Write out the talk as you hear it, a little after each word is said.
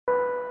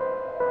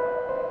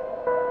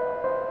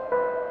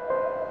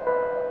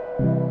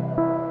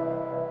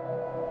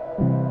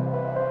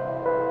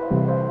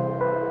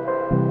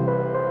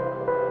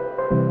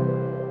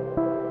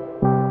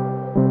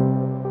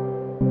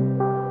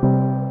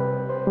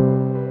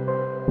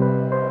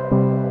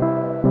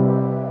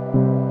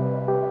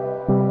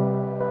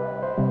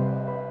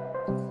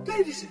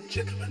Ladies and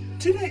gentlemen,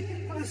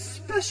 today I have a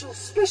special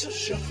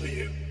show for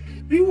you.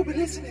 We will be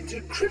listening to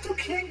Crypto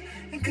King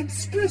and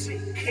Conspiracy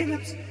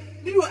Caleb's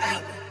new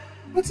album.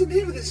 What's the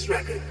name of this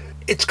record?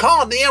 It's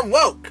called The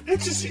Unwoke.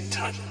 Interesting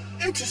title.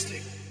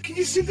 Interesting. Can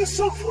you sing a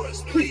song for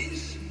us,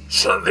 please?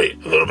 Certainly,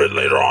 a little bit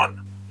later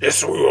on.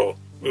 Yes, we will.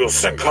 We will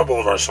sing a couple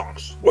of our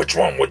songs. Which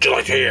one would you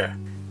like to hear?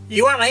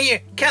 You want to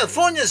hear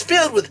California's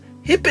filled with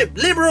hip-hip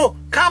liberal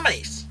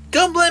commies?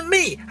 Don't blame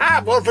me. I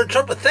voted for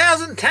Trump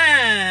 1,000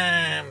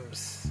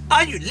 times.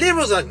 All you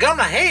liberals are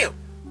gonna hell.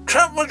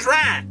 Trump was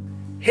right.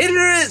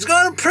 Hitler is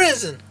going to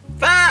prison.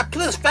 5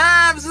 +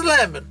 5 is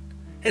 11.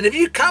 And if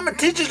you common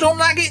teachers don't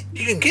like it,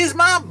 you can kiss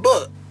my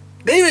butt.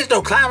 There is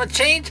no climate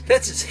change.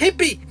 That's his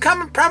hippie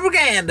common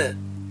propaganda.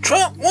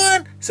 Trump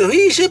won, so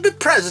he should be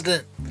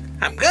president.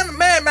 I'm gonna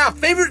marry my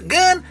favorite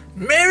gun,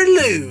 Mary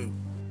Lou.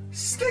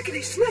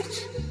 Stickity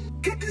switch!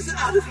 Get this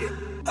out of here.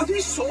 Are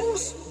these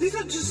songs? These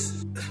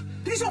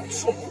aren't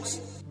songs.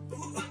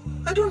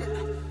 I don't...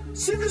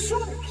 Sing a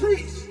song,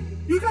 please.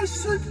 You guys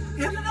said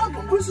you had an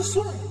album. Where's the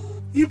song?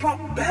 You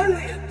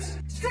barbarians.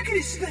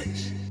 Stickity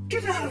snitch.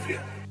 Get out of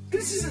here.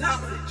 This is an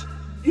outrage.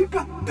 You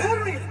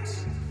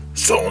barbarians.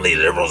 So only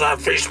liberals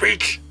have free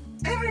speech?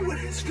 Everyone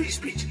has free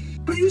speech.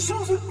 But your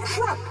songs are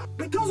crap.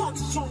 But those aren't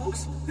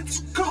songs. It's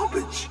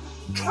garbage.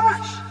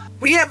 Trash.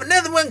 We have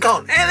another one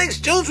called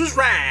Alex Jones Was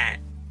Right.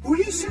 Will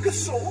you sing a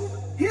song?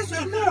 Yes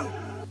or no?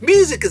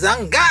 Music is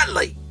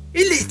ungodly.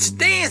 It leads to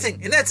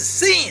dancing, and that's a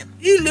sin.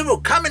 You liberal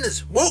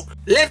communists, woke,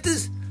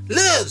 leftists,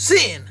 love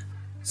sin.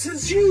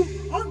 Since you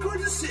aren't going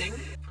to sing,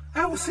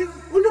 I will sing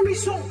one of my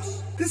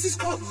songs. This is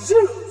called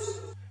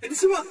Zeros. And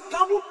it's about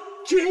Donald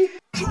J.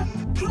 Trump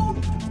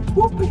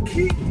Whoopie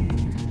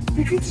King.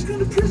 Because he's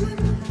going to prison,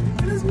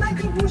 and his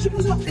Minecraft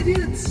worshippers are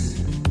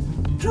idiots.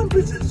 Trump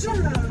is a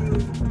zero.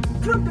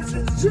 Trump is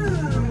a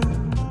zero.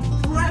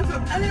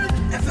 Forever and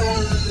ever.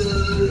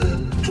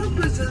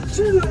 Trump is a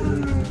zero.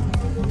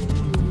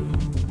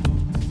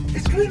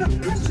 He's going to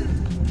prison.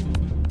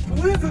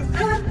 Forever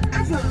and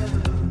ever.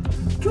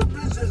 Trump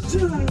is a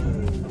zero.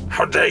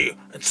 How dare you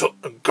insult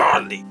a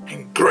godly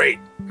and great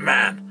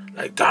man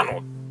like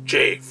Donald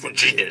J.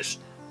 Virginius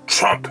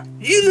Trump?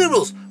 You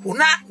liberals will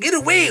not get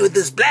away with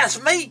this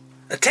blasphemy.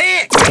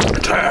 Attack!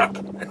 Attack!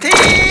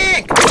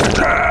 Attack!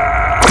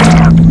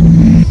 Attack!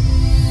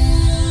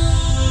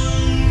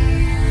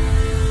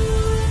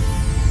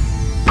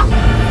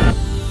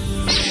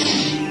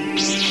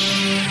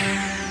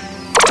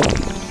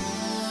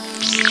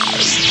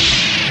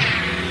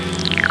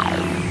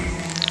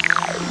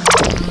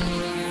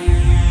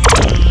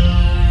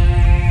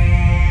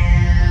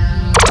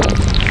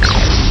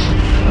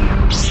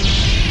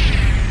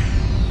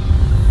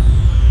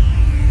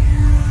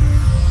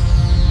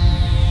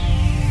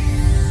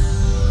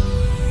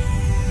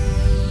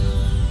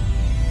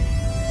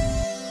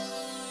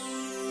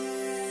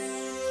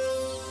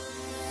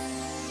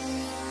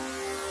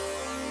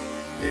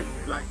 If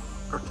you like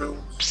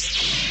cartoons,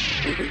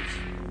 movies,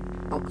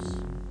 books,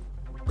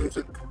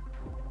 music,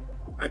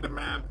 I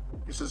demand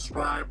you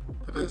subscribe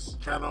to this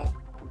channel.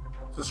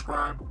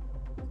 Subscribe,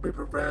 be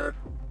prepared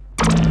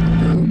for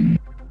doom.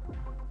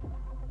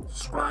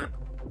 Subscribe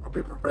or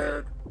be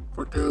prepared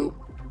for doom.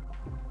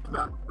 Do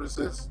not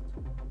resist.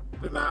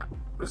 Do not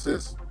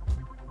resist.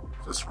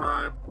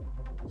 Subscribe,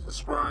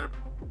 subscribe,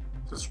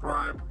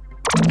 subscribe.